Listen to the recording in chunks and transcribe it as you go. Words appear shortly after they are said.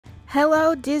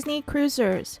Hello Disney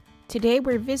cruisers! Today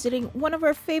we're visiting one of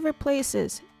our favorite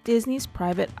places, Disney's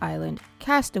private island,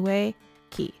 Castaway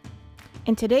Cay.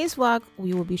 In today's vlog,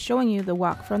 we will be showing you the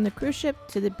walk from the cruise ship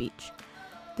to the beach,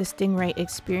 the Stingray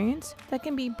experience that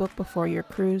can be booked before your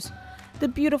cruise, the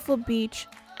beautiful beach,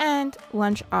 and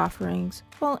lunch offerings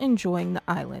while enjoying the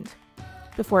island.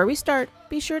 Before we start,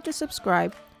 be sure to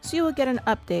subscribe so you will get an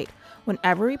update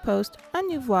whenever we post a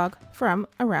new vlog from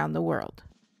around the world.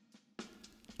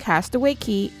 Castaway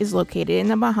Cay is located in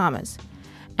the Bahamas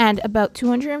and about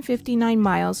 259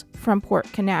 miles from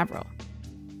Port Canaveral.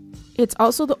 It's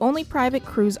also the only private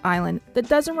cruise island that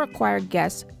doesn't require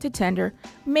guests to tender,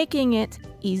 making it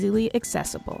easily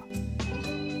accessible.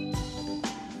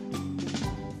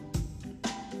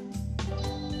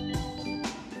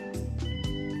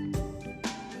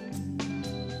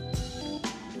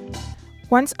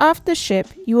 Once off the ship,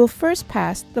 you will first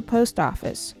pass the post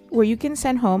office, where you can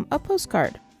send home a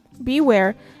postcard.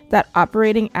 Beware that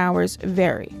operating hours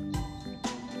vary.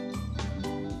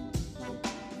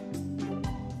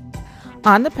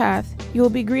 On the path, you will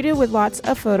be greeted with lots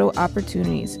of photo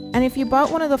opportunities, and if you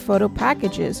bought one of the photo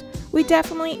packages, we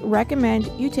definitely recommend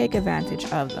you take advantage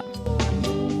of them.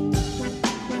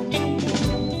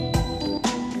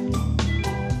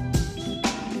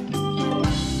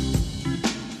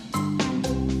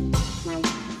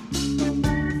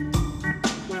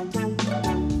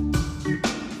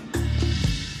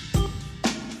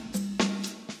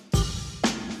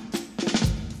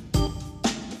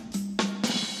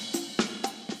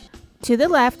 To the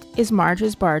left is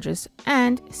Marge's Barges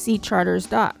and Sea Charters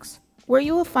Docks, where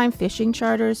you will find fishing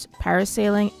charters,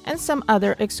 parasailing, and some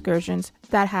other excursions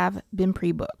that have been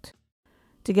pre-booked.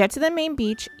 To get to the main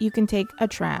beach, you can take a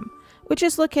tram, which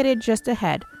is located just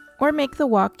ahead, or make the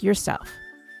walk yourself.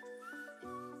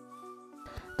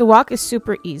 The walk is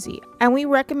super easy, and we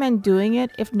recommend doing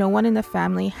it if no one in the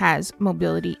family has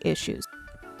mobility issues.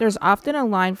 There's often a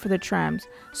line for the trams,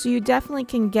 so you definitely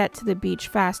can get to the beach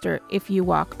faster if you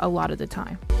walk a lot of the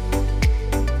time.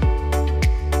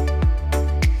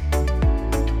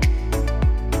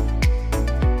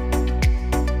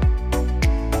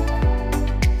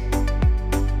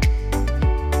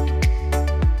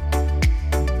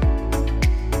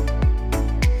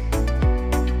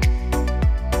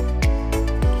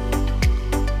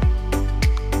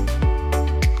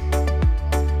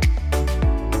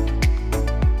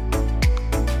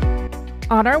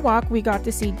 On our walk, we got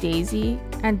to see Daisy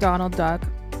and Donald Duck,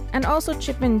 and also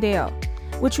Chip and Dale,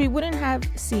 which we wouldn't have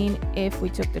seen if we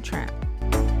took the tram.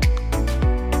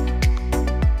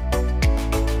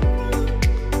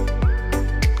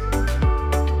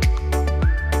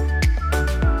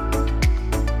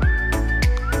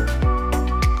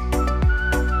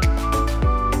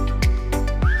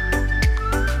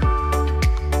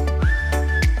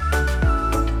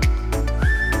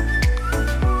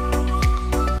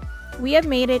 We have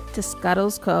made it to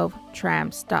Scuttle's Cove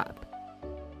tram stop.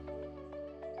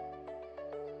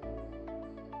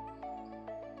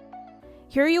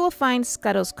 Here you will find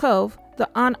Scuttle's Cove, the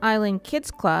on-island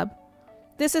kids club.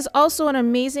 This is also an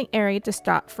amazing area to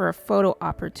stop for a photo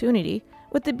opportunity,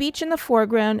 with the beach in the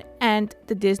foreground and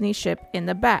the Disney ship in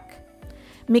the back.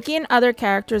 Mickey and other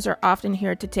characters are often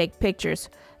here to take pictures,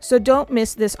 so don't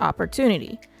miss this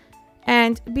opportunity.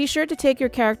 And be sure to take your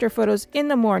character photos in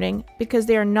the morning because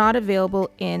they are not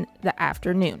available in the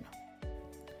afternoon.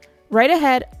 Right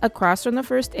ahead, across from the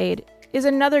first aid, is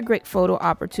another great photo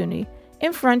opportunity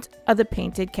in front of the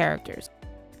painted characters.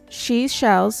 She's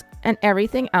Shells and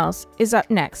Everything Else is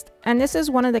up next, and this is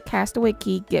one of the Castaway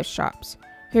Cay gift shops.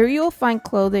 Here you will find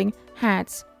clothing,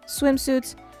 hats,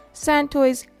 swimsuits, sand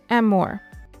toys, and more.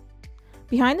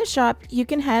 Behind the shop, you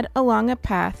can head along a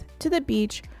path to the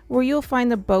beach where you'll find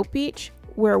the boat beach,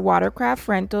 where watercraft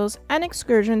rentals and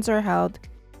excursions are held.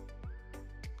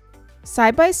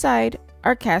 Side by side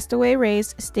are Castaway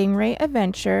Ray's Stingray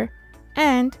Adventure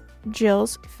and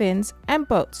Jill's Fins and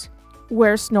Boats,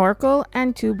 where snorkel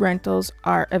and tube rentals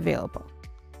are available.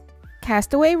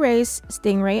 Castaway Ray's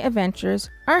Stingray Adventures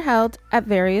are held at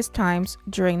various times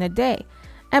during the day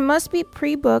and must be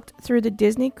pre-booked through the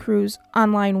Disney Cruise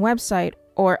online website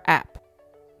or app.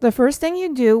 The first thing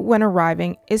you do when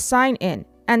arriving is sign in,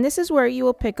 and this is where you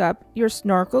will pick up your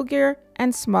snorkel gear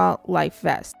and small life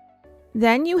vest.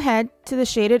 Then you head to the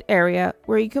shaded area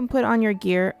where you can put on your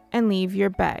gear and leave your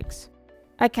bags.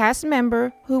 A cast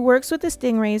member who works with the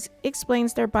Stingrays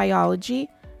explains their biology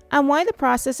and why the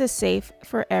process is safe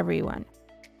for everyone.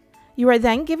 You are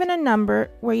then given a number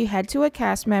where you head to a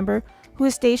cast member who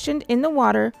is stationed in the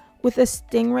water with a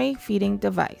Stingray feeding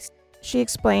device. She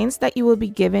explains that you will be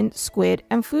given squid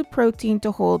and food protein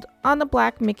to hold on the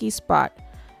black Mickey spot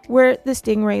where the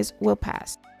stingrays will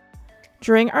pass.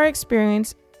 During our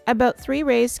experience, about 3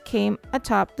 rays came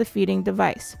atop the feeding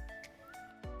device.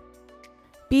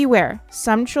 Beware,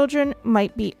 some children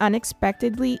might be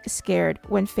unexpectedly scared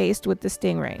when faced with the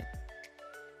stingray.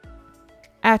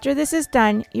 After this is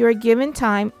done, you are given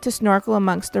time to snorkel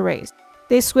amongst the rays.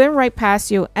 They swim right past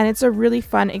you, and it's a really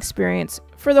fun experience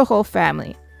for the whole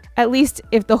family. At least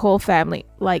if the whole family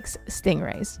likes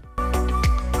stingrays.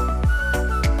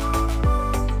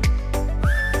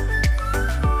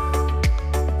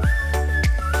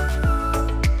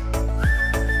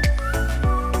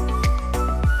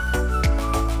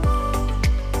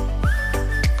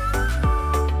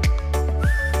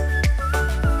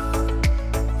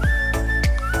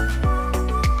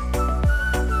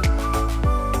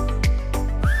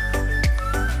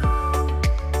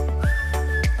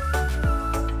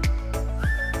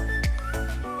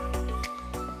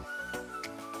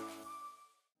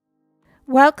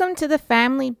 Welcome to the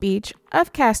family beach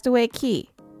of Castaway Cay.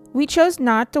 We chose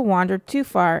not to wander too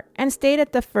far and stayed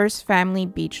at the first family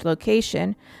beach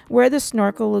location where the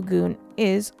snorkel lagoon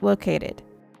is located.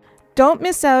 Don't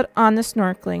miss out on the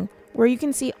snorkeling, where you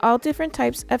can see all different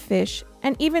types of fish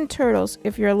and even turtles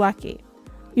if you're lucky.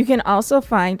 You can also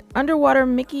find underwater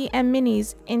Mickey and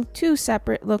Minnies in 2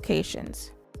 separate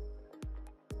locations.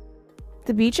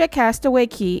 The beach at Castaway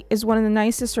Cay is one of the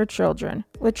nicest for children,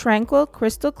 with tranquil,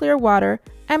 crystal clear water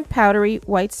and powdery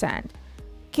white sand.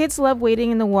 Kids love wading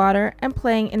in the water and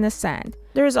playing in the sand.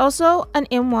 There is also an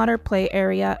in-water play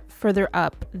area further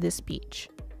up this beach.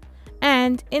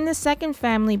 And in the second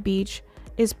family beach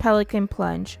is Pelican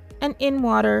Plunge, an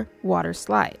in-water water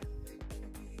slide.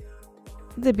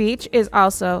 The beach is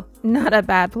also not a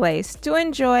bad place to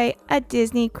enjoy a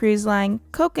Disney Cruise Line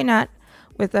coconut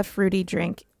with a fruity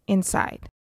drink inside.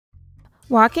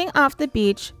 Walking off the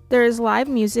beach, there is live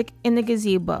music in the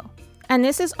gazebo, and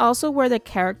this is also where the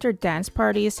character dance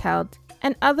party is held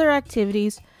and other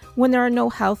activities when there are no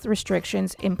health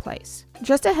restrictions in place.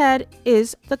 Just ahead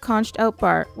is the Conched Out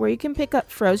Bar, where you can pick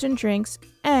up frozen drinks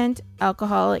and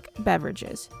alcoholic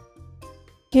beverages.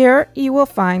 Here you will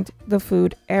find the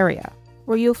food area,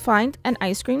 where you'll find an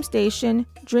ice cream station,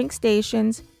 drink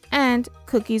stations, and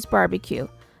Cookies Barbecue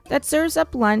that serves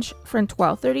up lunch from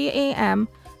 12:30 a.m.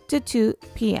 to 2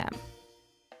 p.m.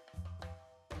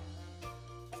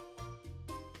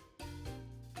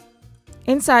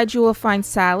 Inside you will find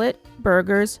salad,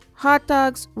 burgers, hot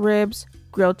dogs, ribs,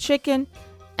 grilled chicken,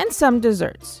 and some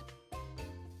desserts.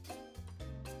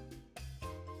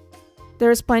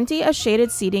 There is plenty of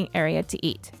shaded seating area to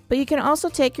eat, but you can also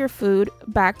take your food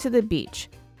back to the beach.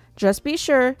 Just be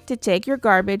sure to take your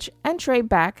garbage and tray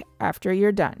back after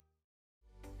you're done.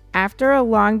 After a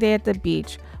long day at the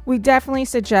beach, we definitely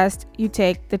suggest you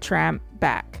take the tram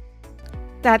back.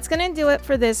 That's gonna do it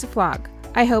for this vlog.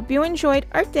 I hope you enjoyed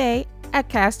our day at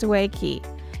Castaway Cay.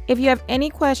 If you have any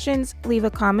questions, leave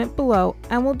a comment below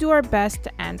and we'll do our best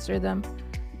to answer them.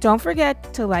 Don't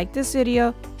forget to like this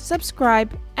video,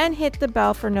 subscribe, and hit the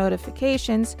bell for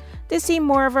notifications to see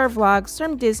more of our vlogs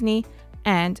from Disney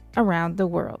and around the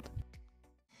world.